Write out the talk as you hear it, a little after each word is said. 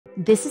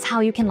This is how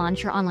you can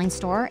launch your online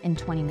store in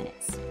 20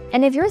 minutes.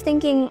 And if you're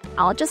thinking,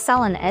 I'll just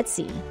sell on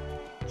Etsy,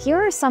 here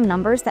are some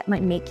numbers that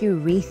might make you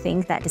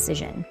rethink that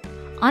decision.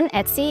 On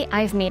Etsy,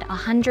 I've made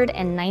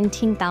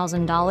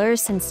 $119,000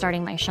 since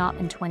starting my shop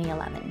in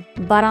 2011.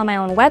 But on my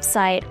own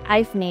website,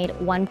 I've made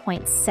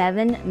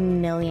 $1.7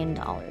 million.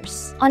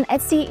 On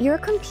Etsy, you're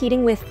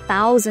competing with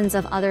thousands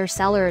of other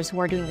sellers who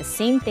are doing the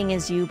same thing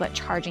as you but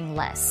charging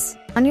less.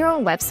 On your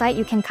own website,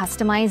 you can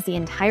customize the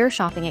entire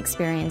shopping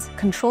experience,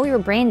 control your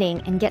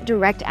branding, and get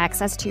direct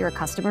access to your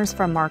customers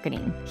for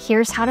marketing.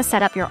 Here's how to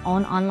set up your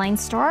own online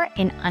store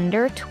in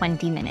under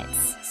 20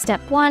 minutes. Step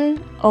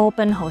 1,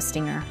 open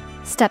Hostinger.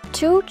 Step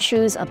 2,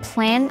 choose a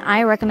plan.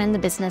 I recommend the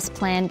business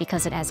plan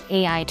because it has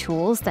AI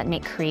tools that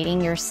make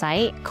creating your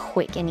site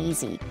quick and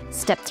easy.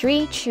 Step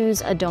 3,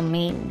 choose a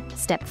domain.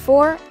 Step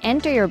 4,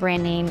 enter your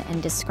brand name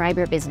and describe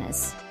your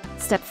business.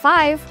 Step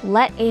 5,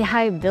 let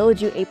AI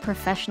build you a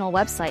professional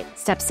website.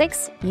 Step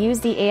 6, use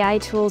the AI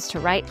tools to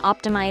write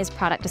optimized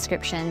product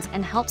descriptions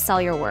and help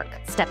sell your work.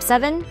 Step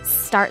 7,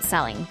 start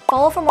selling.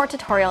 Follow for more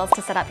tutorials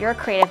to set up your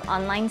creative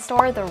online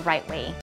store the right way.